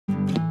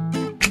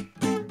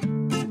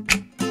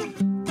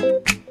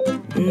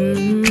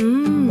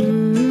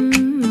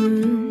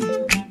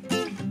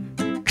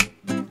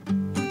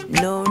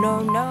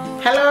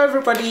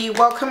everybody,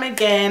 welcome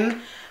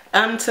again.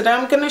 Today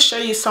I'm going to show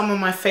you some of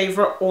my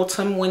favorite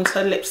autumn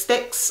winter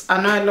lipsticks.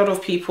 I know a lot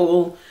of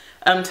people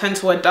tend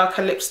to wear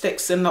darker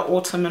lipsticks in the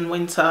autumn and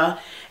winter,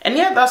 and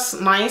yeah, that's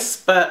nice,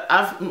 but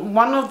I'm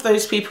one of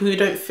those people who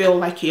don't feel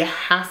like you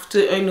have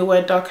to only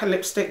wear darker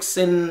lipsticks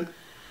in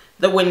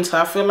the winter.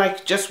 I feel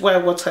like just wear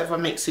whatever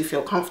makes you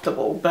feel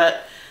comfortable,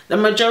 but the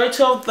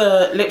majority of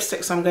the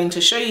lipsticks I'm going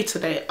to show you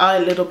today are a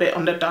little bit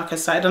on the darker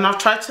side, and I've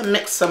tried to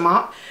mix them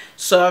up.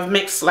 So I've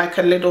mixed like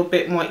a little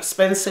bit more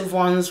expensive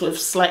ones with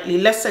slightly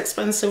less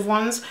expensive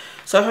ones.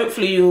 So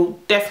hopefully you'll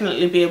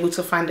definitely be able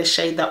to find a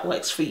shade that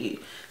works for you.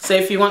 So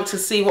if you want to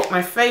see what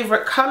my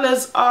favorite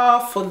colors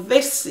are for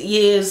this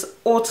year's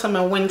autumn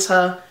and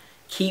winter,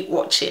 keep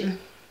watching.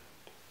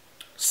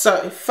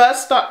 So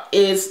first up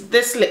is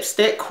this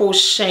lipstick called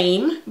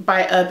Shame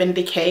by Urban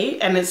Decay,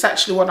 and it's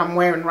actually what I'm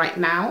wearing right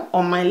now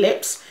on my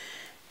lips,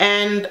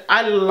 and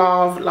I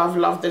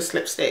love this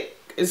lipstick.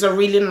 It's a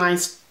really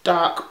nice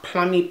dark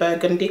plummy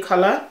burgundy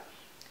color,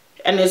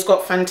 and it's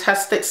got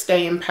fantastic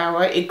staying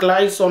power. It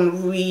glides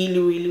on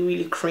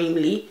really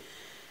creamily,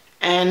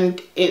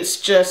 and it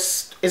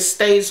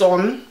stays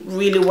on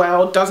really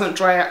well, doesn't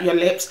dry out your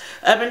lips.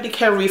 Urban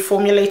Decay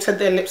reformulated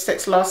their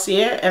lipsticks last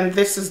year, and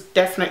this is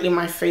definitely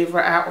my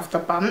favorite out of the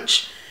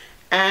bunch,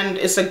 and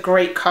it's a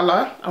great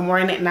color. I'm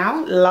wearing it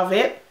now, love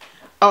it.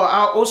 Oh,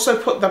 I'll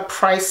also put the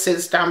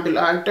prices down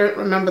below. I don't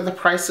remember the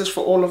prices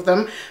for all of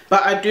them,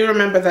 but I do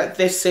remember that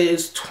this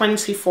is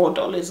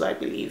 $24, I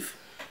believe.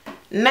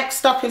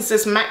 Next up is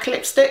this MAC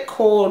lipstick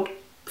called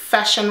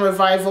Fashion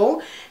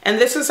Revival, and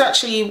this is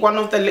actually one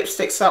of the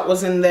lipsticks that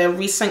was in their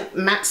recent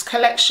matte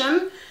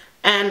collection,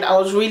 and I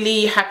was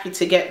really happy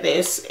to get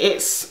this.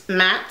 It's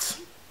matte,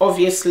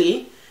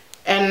 obviously,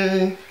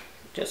 and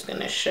just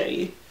gonna show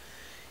you.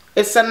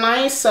 It's a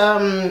nice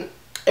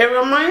it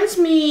reminds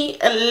me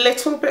a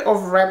little bit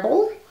of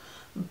Rebel,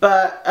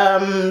 but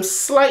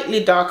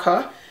slightly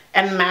darker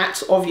and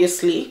matte,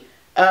 obviously.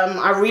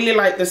 I really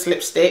like this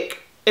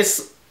lipstick.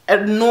 It's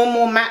a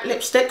normal matte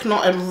lipstick,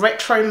 not a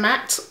retro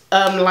matte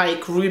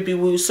like Ruby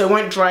Woo, so it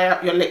won't dry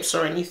out your lips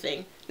or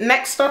anything.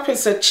 Next up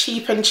is a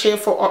cheap and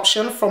cheerful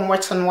option from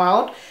Wet n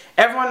Wild.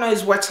 Everyone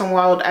knows Wet n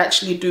Wild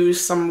actually do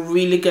some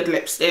really good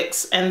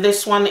lipsticks, and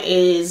this one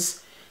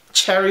is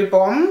Cherry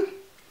Bomb.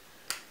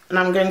 And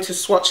I'm going to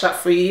swatch that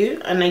for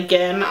you, and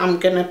again I'm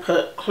going to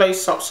put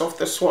close-ups of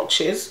the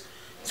swatches.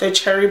 So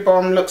Cherry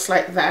Bomb looks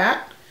like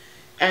that,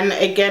 and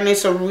again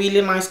it's a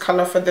really nice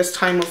color for this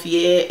time of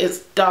year. It's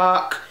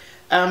dark,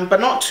 but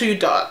not too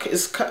dark.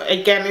 It's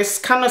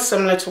kind of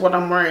similar to what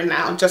I'm wearing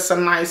now, just a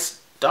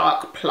nice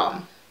dark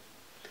plum.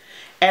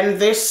 And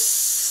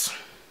this,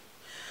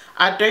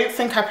 I don't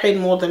think I paid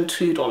more than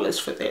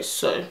 $2 for this,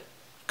 so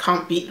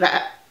can't beat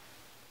that.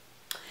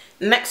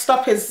 Next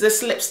up is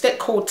this lipstick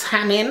called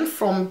Tannin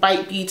from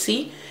Bite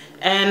Beauty,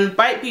 and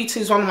Bite Beauty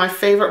is one of my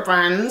favorite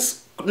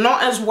brands,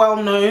 not as well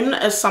known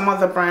as some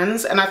other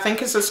brands, and I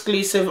think it's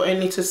exclusive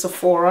only to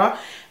Sephora.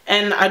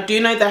 And I do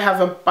know they have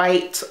a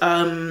Bite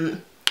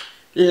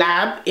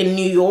lab in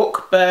New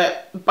York,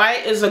 but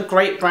Bite is a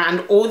great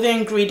brand. All the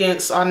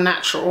ingredients are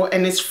natural,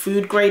 and it's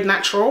food grade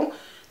natural.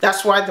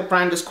 That's why the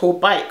brand is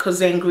called Bite, because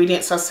the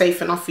ingredients are safe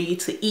enough for you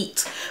to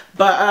eat.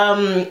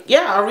 But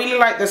yeah, I really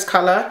like this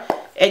color.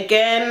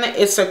 Again,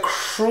 it's a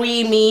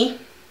creamy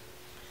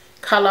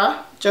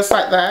color, just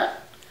like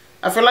that.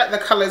 I feel like the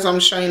colors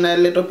I'm showing are a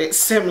little bit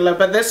similar,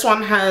 but this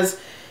one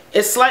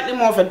it's slightly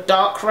more of a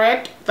dark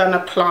red than a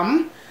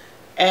plum,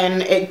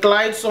 and it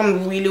glides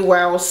on really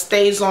well,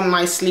 stays on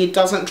nicely,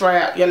 doesn't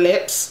dry out your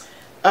lips.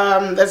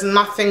 There's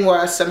nothing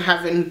worse than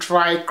having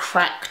dry,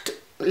 cracked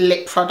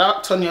lip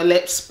product on your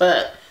lips,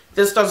 but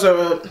this does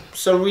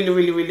it's a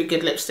really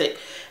good lipstick.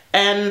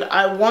 And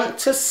I want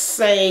to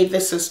say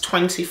this is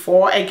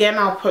 $24. Again,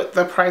 I'll put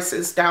the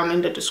prices down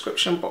in the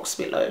description box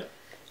below.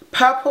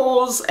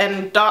 Purples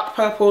and dark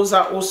purples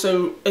are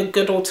also a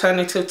good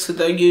alternative to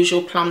the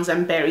usual plums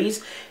and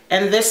berries.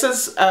 And this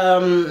is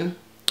Vava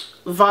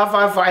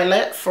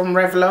Violet from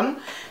Revlon,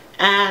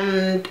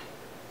 and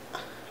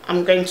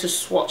I'm going to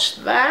swatch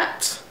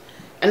that.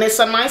 And it's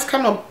a nice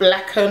kind of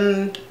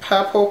blackened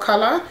purple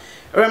color.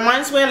 It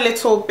reminds me a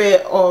little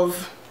bit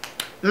of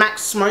MAC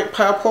Smoke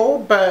Purple,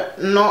 but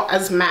not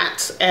as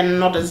matte and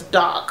not as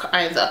dark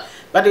either.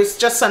 But it's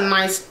just a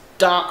nice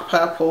dark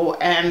purple,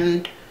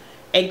 and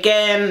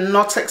again,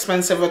 not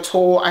expensive at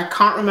all. I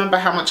can't remember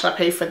how much I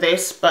paid for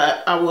this,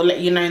 but I will let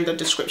you know in the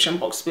description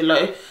box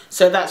below.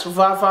 So that's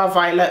Vava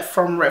Violet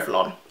from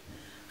Revlon.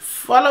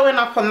 Following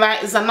up on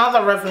that is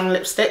another Revlon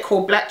lipstick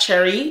called Black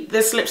Cherry.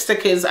 This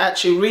lipstick is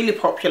actually really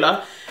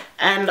popular,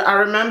 and I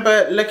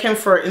remember looking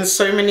for it in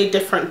so many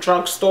different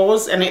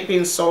drugstores and it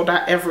being sold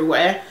out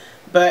everywhere.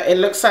 But it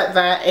looks like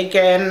that.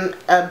 Again,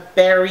 a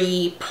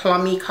berry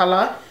plummy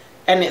color,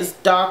 and it's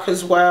dark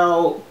as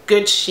well,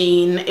 good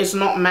sheen, it's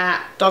not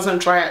matte, doesn't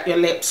dry out your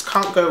lips,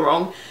 can't go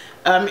wrong.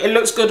 It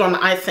looks good on,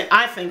 I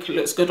think it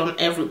looks good on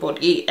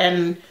everybody.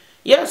 And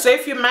yeah, so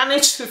if you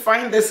manage to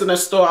find this in a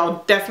store,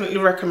 I'll definitely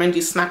recommend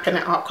you snapping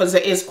it up, because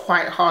it is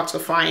quite hard to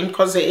find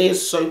because it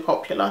is so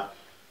popular.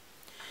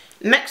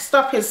 Next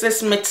up is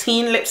this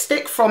mattene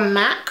lipstick from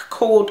MAC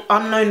called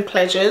Unknown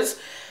Pleasures.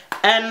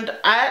 And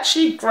I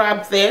actually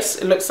grabbed this.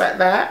 It looks like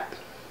that.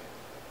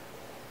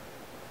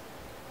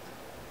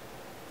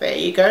 There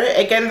you go.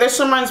 Again, this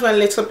reminds me a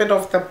little bit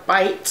of the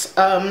Bite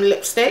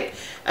lipstick,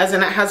 as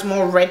in it has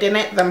more red in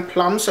it than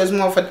plum, so it's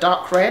more of a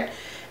dark red.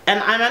 And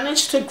I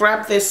managed to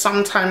grab this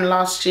sometime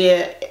last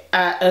year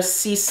at a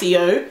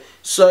CCO,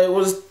 so it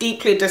was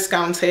deeply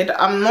discounted.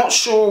 I'm not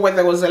sure whether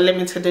it was a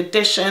limited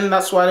edition,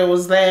 that's why it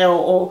was there,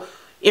 or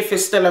if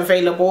it's still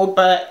available.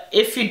 But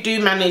if you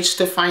do manage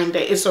to find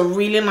it, it's a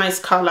really nice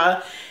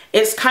color.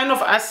 It's kind of,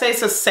 I say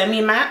it's a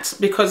semi-matte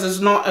because it's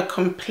not a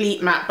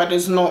complete matte, but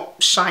it's not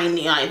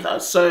shiny either.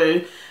 So,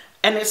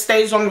 and it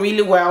stays on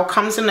really well.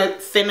 Comes in a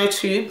thinner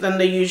tube than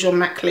the usual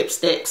MAC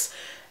lipsticks.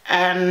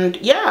 And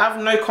yeah, I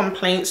have no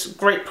complaints.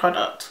 Great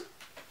product.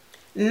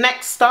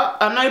 Next up,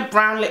 I know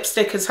brown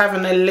lipstick is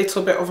having a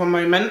little bit of a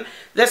moment.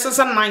 This is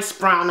a nice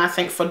brown, I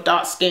think, for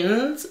dark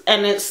skins.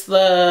 And it's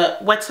the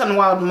Wet n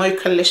Wild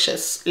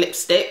Mochalicious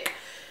lipstick.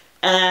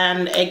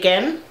 And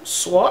again,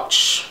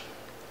 swatch.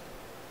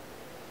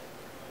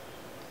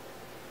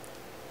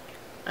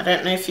 I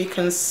don't know if you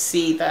can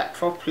see that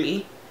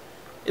properly.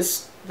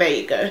 There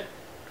you go.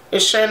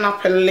 It's showing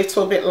up a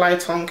little bit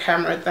lighter on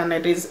camera than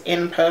it is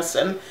in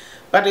person.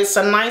 But it's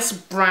a nice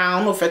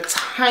brown with a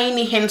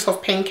tiny hint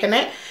of pink in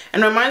it.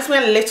 And reminds me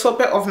a little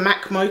bit of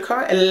MAC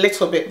Mocha. A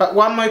little bit. But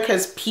one Mocha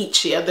is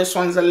peachier. This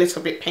one's a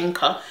little bit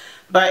pinker.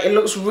 But it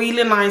looks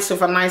really nice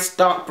with a nice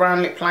dark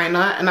brown lip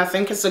liner. And I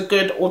think it's a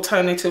good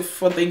alternative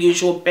for the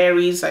usual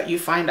berries that you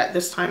find at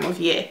this time of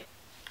year.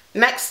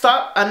 Next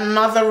up,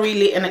 another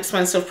really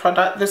inexpensive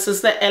product. This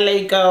is the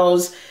LA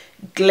Girls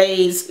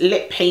Glaze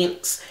Lip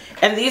Paints.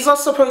 And these are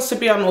supposed to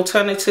be an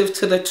alternative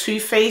to the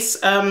Too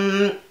Faced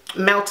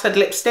melted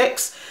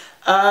lipsticks.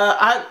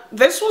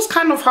 This was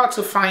kind of hard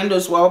to find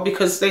as well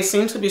because they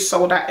seem to be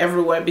sold out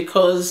everywhere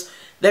because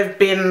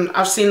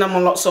I've seen them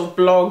on lots of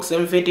blogs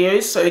and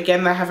videos. So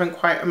again, they're having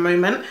quite a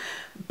moment.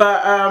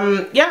 But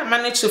yeah, I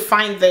managed to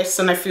find this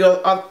and a few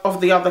of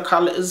the other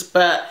colors,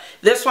 but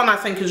this one I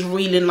think is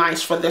really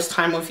nice for this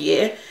time of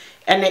year.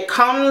 And it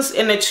comes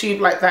in a tube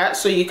like that,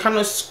 so you kind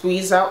of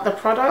squeeze out the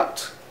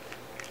product.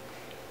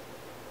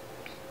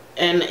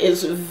 And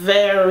it's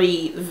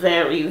very,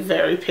 very,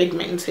 very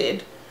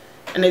pigmented.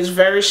 And it's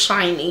very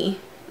shiny,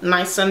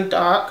 nice and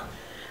dark.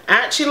 I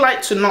actually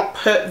like to not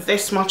put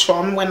this much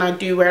on when I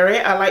do wear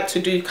it. I like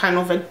to do kind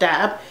of a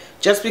dab,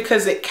 just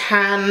because it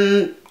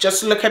can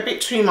just look a bit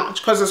too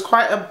much, because it's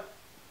quite a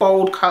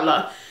bold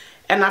color.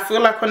 And I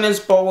feel like when it's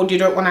bold, you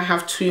don't want to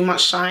have too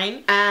much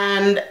shine.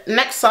 And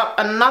next up,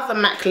 another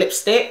MAC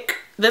lipstick.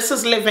 This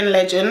is Living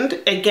Legend.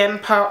 Again,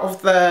 part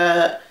of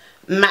the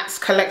MAC's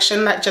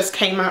collection that just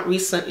came out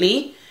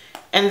recently.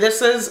 And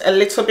this is a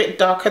little bit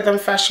darker than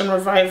Fashion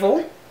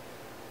Revival.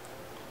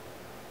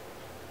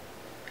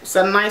 It's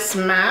a nice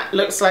matte,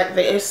 looks like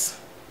this.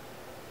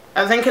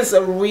 I think it's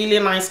a really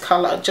nice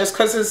color, just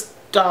because it's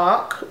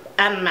dark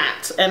and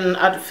matte, and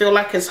I feel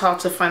like it's hard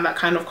to find that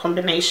kind of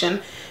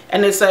combination.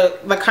 And it's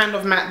the kind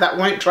of matte that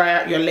won't dry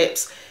out your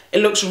lips.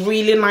 It looks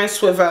really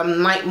nice with a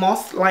Night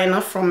Moth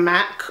liner from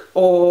MAC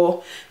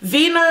or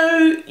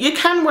Vino. You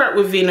can wear it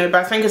with Vino,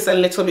 but I think it's a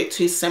little bit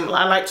too similar.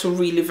 I like to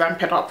really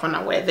vamp it up when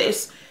I wear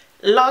this.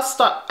 Last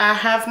up, I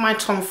have my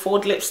Tom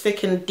Ford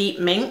lipstick in Deep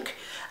Mink.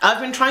 I've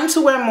been trying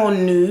to wear more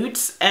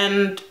nudes,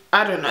 and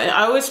I don't know,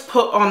 I always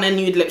put on a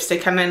nude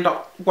lipstick and end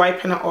up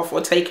wiping it off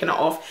or taking it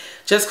off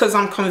just because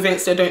I'm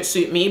convinced they don't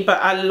suit me.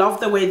 But I love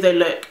the way they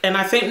look, and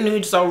I think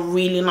nudes are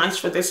really nice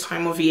for this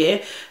time of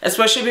year,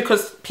 especially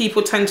because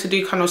people tend to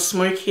do kind of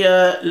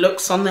smokier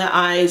looks on their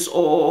eyes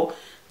or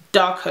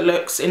darker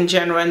looks in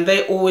general, and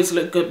they always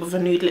look good with a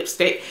nude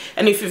lipstick.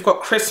 And if you've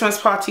got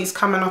Christmas parties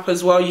coming up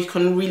as well, you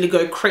can really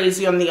go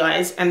crazy on the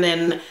eyes and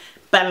then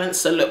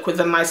balance the look with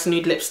a nice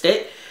nude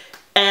lipstick.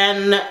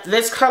 And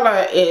this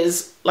color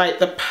is like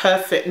the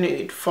perfect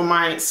nude for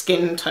my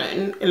skin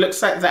tone. It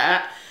looks like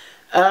that.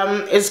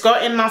 It's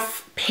got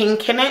enough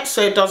pink in it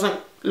so it doesn't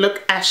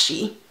look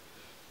ashy.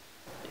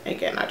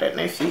 Again, I don't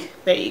know if you,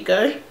 there you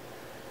go.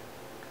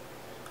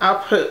 I'll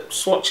put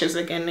swatches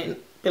again in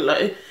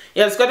below.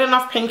 Yeah, it's got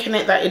enough pink in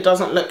it that it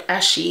doesn't look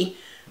ashy.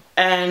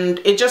 And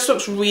it just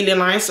looks really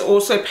nice. It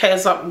also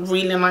pairs up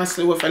really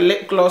nicely with a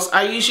lip gloss.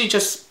 I usually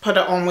just put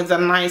it on with a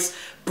nice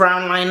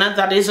brown liner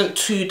that isn't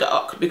too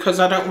dark because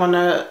I don't want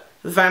to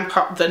vamp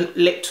up the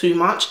lip too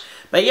much.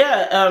 But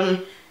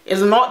yeah,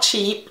 it's not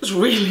cheap. It's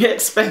really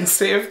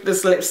expensive,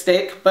 this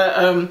lipstick. But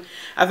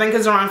I think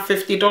it's around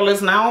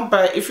 $50 now.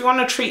 But if you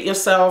want to treat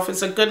yourself,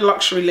 it's a good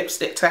luxury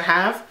lipstick to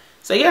have.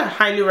 So yeah,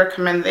 highly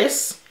recommend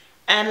this.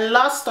 And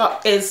last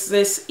up is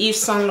this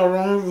Yves Saint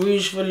Laurent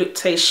Rouge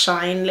Volupté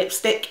Shine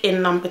lipstick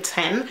in number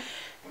 10.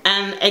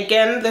 And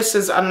again, this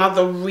is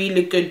another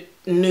really good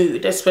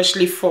nude,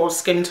 especially for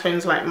skin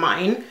tones like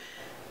mine.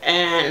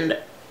 And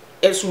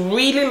it's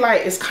really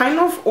light. It's kind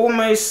of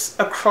almost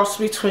a cross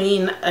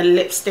between a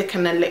lipstick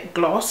and a lip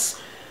gloss.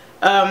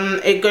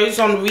 It goes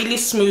on really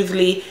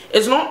smoothly.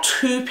 It's not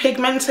too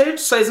pigmented,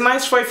 so it's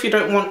nice for if you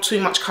don't want too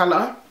much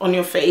color on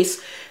your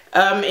face.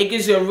 It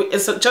gives you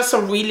just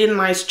a really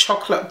nice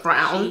chocolate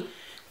brown.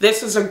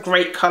 This is a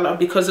great color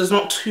because it's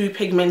not too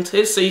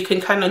pigmented, so you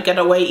can kind of get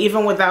away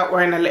even without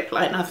wearing a lip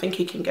liner. I think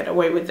you can get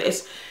away with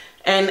this.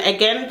 And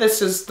again,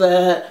 this is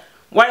the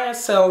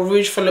YSL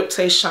Rouge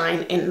Volupté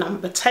Shine in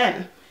number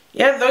 10.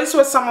 Yeah, those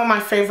were some of my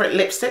favorite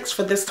lipsticks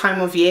for this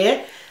time of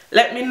year.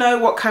 Let me know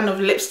what kind of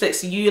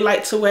lipsticks you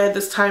like to wear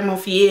this time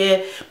of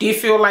year. Do you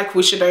feel like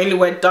we should only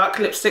wear dark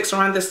lipsticks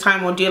around this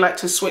time, or do you like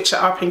to switch it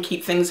up and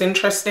keep things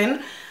interesting?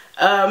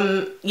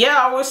 Yeah,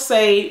 I always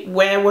say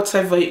wear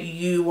whatever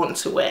you want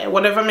to wear.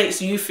 Whatever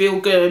makes you feel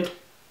good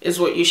is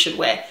what you should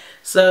wear.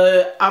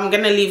 So I'm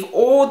going to leave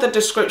all the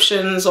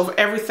descriptions of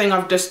everything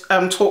I've just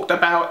talked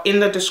about in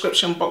the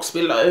description box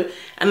below.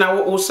 And I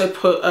will also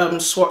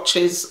put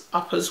swatches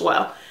up as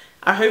well.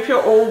 I hope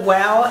you're all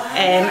well,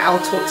 and I'll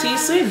talk to you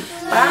soon.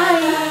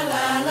 Bye.